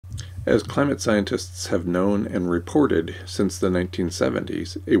As climate scientists have known and reported since the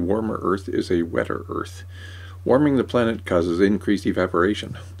 1970s, a warmer Earth is a wetter Earth. Warming the planet causes increased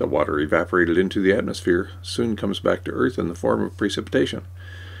evaporation. The water evaporated into the atmosphere soon comes back to Earth in the form of precipitation.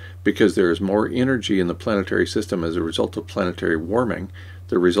 Because there is more energy in the planetary system as a result of planetary warming,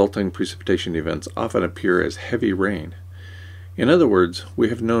 the resulting precipitation events often appear as heavy rain. In other words, we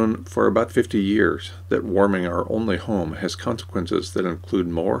have known for about 50 years that warming our only home has consequences that include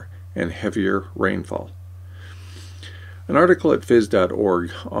more and heavier rainfall. An article at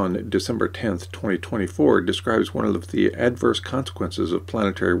phys.org on December 10, 2024 describes one of the adverse consequences of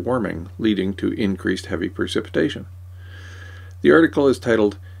planetary warming leading to increased heavy precipitation. The article is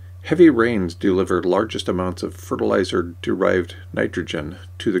titled, "Heavy Rains Deliver Largest Amounts of Fertilizer-Derived Nitrogen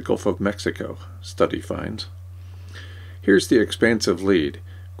to the Gulf of Mexico," study finds. Here's the expansive lead.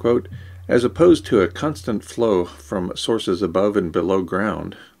 Quote, "As opposed to a constant flow from sources above and below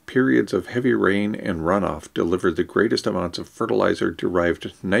ground, periods of heavy rain and runoff deliver the greatest amounts of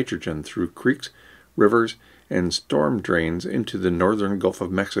fertilizer-derived nitrogen through creeks, rivers, and storm drains into the northern Gulf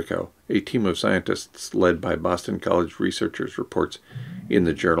of Mexico," a team of scientists led by Boston College researchers reports in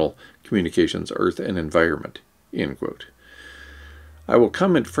the journal Communications, Earth and Environment. End quote. I will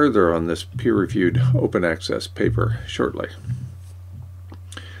comment further on this peer-reviewed open access paper shortly.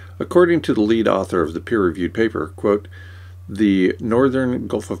 According to the lead author of the peer-reviewed paper, quote, "The northern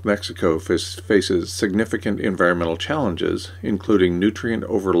Gulf of Mexico faces significant environmental challenges, including nutrient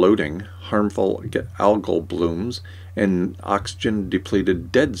overloading, harmful algal blooms, and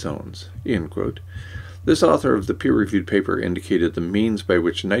oxygen-depleted dead zones." End quote. This author of the peer-reviewed paper indicated the means by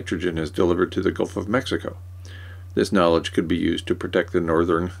which nitrogen is delivered to the Gulf of Mexico. This knowledge could be used to protect the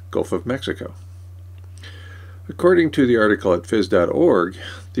northern Gulf of Mexico. According to the article at phys.org,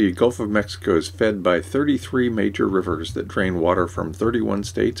 the Gulf of Mexico is fed by 33 major rivers that drain water from 31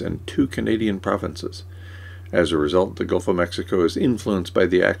 states and 2 Canadian provinces. As a result, the Gulf of Mexico is influenced by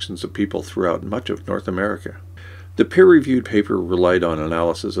the actions of people throughout much of North America. The peer-reviewed paper relied on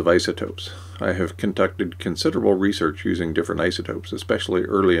analysis of isotopes. I have conducted considerable research using different isotopes, especially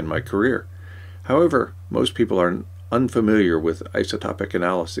early in my career. However, most people are unfamiliar with isotopic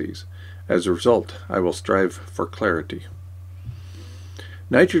analyses. As a result, I will strive for clarity.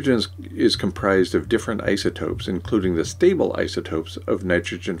 Nitrogen is comprised of different isotopes, including the stable isotopes of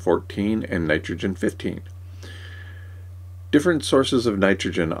nitrogen-14 and nitrogen-15. Different sources of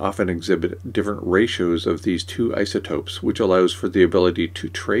nitrogen often exhibit different ratios of these two isotopes, which allows for the ability to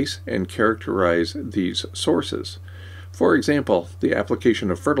trace and characterize these sources. For example, the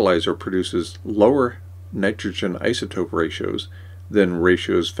application of fertilizer produces lower nitrogen isotope ratios than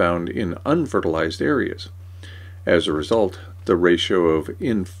ratios found in unfertilized areas. As a result, the ratio of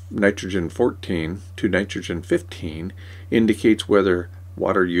nitrogen-14 to nitrogen-15 indicates whether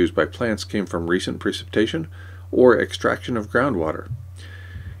water used by plants came from recent precipitation or extraction of groundwater.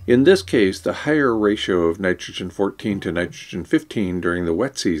 In this case, the higher ratio of nitrogen-14 to nitrogen-15 during the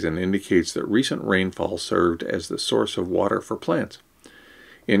wet season indicates that recent rainfall served as the source of water for plants.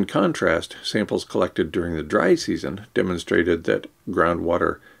 In contrast, samples collected during the dry season demonstrated that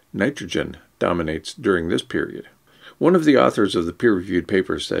groundwater nitrogen dominates during this period. One of the authors of the peer-reviewed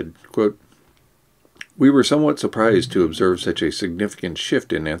paper said, quote, "We were somewhat surprised to observe such a significant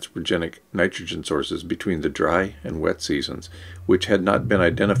shift in anthropogenic nitrogen sources between the dry and wet seasons, which had not been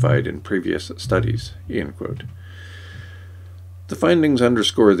identified in previous studies." End quote. The findings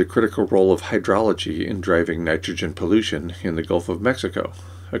underscore the critical role of hydrology in driving nitrogen pollution in the Gulf of Mexico.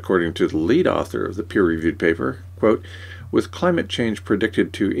 According to the lead author of the peer-reviewed paper, quote, "With climate change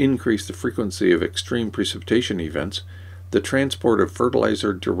predicted to increase the frequency of extreme precipitation events, the transport of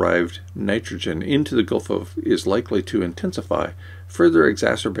fertilizer-derived nitrogen into the Gulf is likely to intensify, further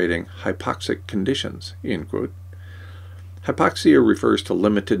exacerbating hypoxic conditions." End quote. Hypoxia refers to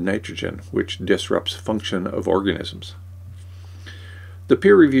limited nitrogen, which disrupts function of organisms. The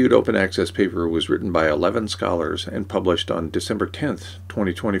peer-reviewed open access paper was written by 11 scholars and published on December 10,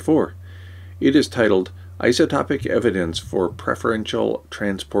 2024. It is titled "Isotopic Evidence for Preferential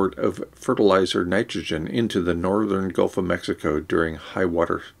Transport of Fertilizer Nitrogen into the Northern Gulf of Mexico During High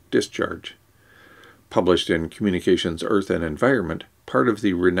Water Discharge." Published in Communications, Earth and Environment, part of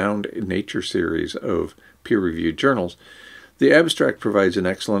the renowned Nature series of peer-reviewed journals, the abstract provides an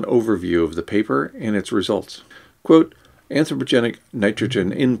excellent overview of the paper and its results. Quote, "Anthropogenic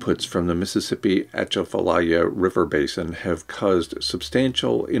nitrogen inputs from the Mississippi Atchafalaya River Basin have caused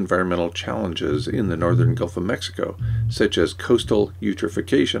substantial environmental challenges in the northern Gulf of Mexico, such as coastal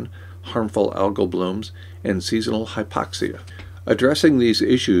eutrophication, harmful algal blooms, and seasonal hypoxia. Addressing these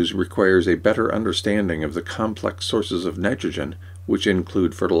issues requires a better understanding of the complex sources of nitrogen, which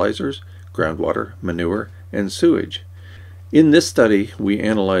include fertilizers, groundwater, manure, and sewage. In this study, we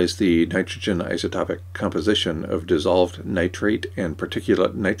analyzed the nitrogen isotopic composition of dissolved nitrate and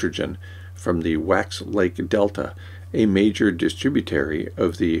particulate nitrogen from the Wax Lake Delta, a major distributary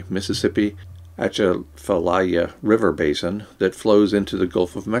of the Mississippi Atchafalaya River basin that flows into the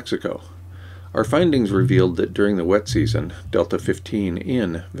Gulf of Mexico. Our findings revealed that during the wet season, Delta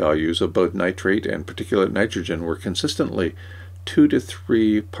 15N values of both nitrate and particulate nitrogen were consistently 2 to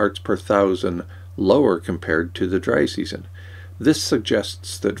 3 parts per thousand lower compared to the dry season. This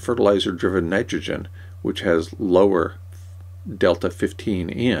suggests that fertilizer-driven nitrogen, which has lower Delta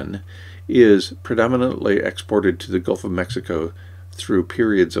 15N, is predominantly exported to the Gulf of Mexico through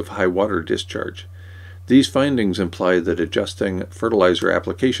periods of high water discharge. These findings imply that adjusting fertilizer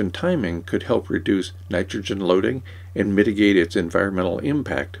application timing could help reduce nitrogen loading and mitigate its environmental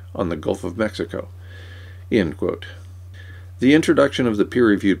impact on the Gulf of Mexico." End quote. The introduction of the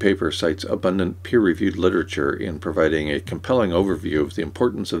peer-reviewed paper cites abundant peer-reviewed literature in providing a compelling overview of the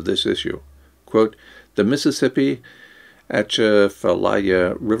importance of this issue. Quote, "The Mississippi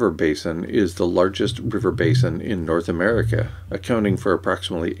Atchafalaya River Basin is the largest river basin in North America, accounting for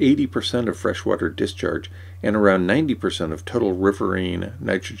approximately 80% of freshwater discharge and around 90% of total riverine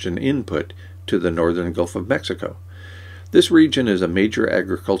nitrogen input to the northern Gulf of Mexico. This region is a major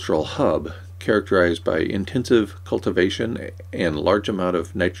agricultural hub characterized by intensive cultivation and large amount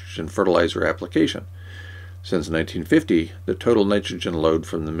of nitrogen fertilizer application. Since 1950, the total nitrogen load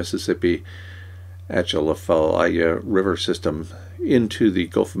from the Mississippi Atchafalaya River system into the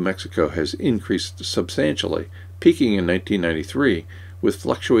Gulf of Mexico has increased substantially, peaking in 1993, with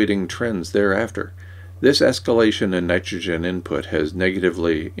fluctuating trends thereafter. This escalation in nitrogen input has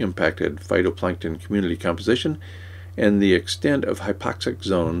negatively impacted phytoplankton community composition and the extent of hypoxic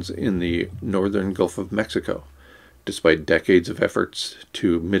zones in the northern Gulf of Mexico. Despite decades of efforts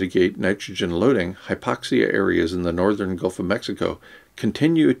to mitigate nitrogen loading, hypoxia areas in the northern Gulf of Mexico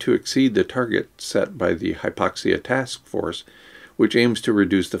continue to exceed the target set by the Hypoxia Task Force, which aims to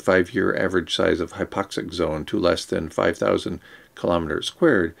reduce the 5-year average size of hypoxic zone to less than 5,000 kilometers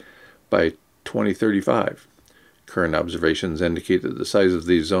squared by 2035. Current observations indicate that the size of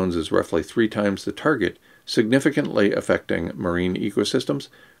these zones is roughly 3 times the target, significantly affecting marine ecosystems,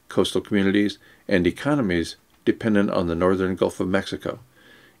 coastal communities, and economies dependent on the northern Gulf of Mexico."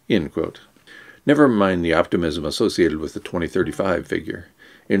 End quote. Never mind the optimism associated with the 2035 figure.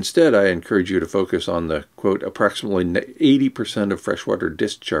 Instead, I encourage you to focus on the, quote, "approximately 80% of freshwater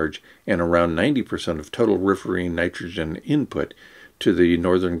discharge and around 90% of total riverine nitrogen input to the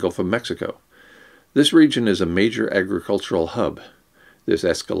northern Gulf of Mexico. This region is a major agricultural hub. This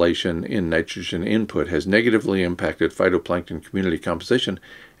escalation in nitrogen input has negatively impacted phytoplankton community composition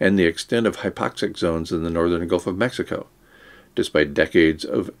and the extent of hypoxic zones in the northern Gulf of Mexico. Despite decades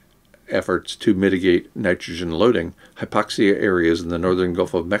of efforts to mitigate nitrogen loading, hypoxia areas in the northern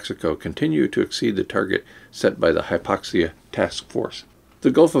Gulf of Mexico continue to exceed the target set by the Hypoxia Task Force.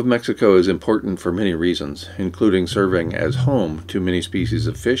 The Gulf of Mexico is important for many reasons, including serving as home to many species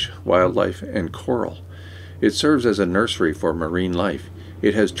of fish, wildlife, and coral. It serves as a nursery for marine life.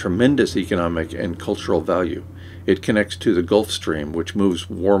 It has tremendous economic and cultural value. It connects to the Gulf Stream, which moves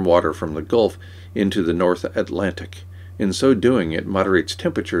warm water from the Gulf into the North Atlantic. In so doing, it moderates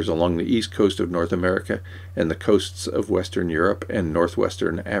temperatures along the east coast of North America and the coasts of Western Europe and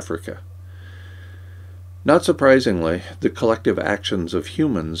northwestern Africa. Not surprisingly, the collective actions of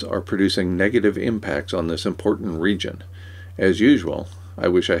humans are producing negative impacts on this important region. As usual, I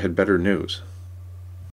wish I had better news.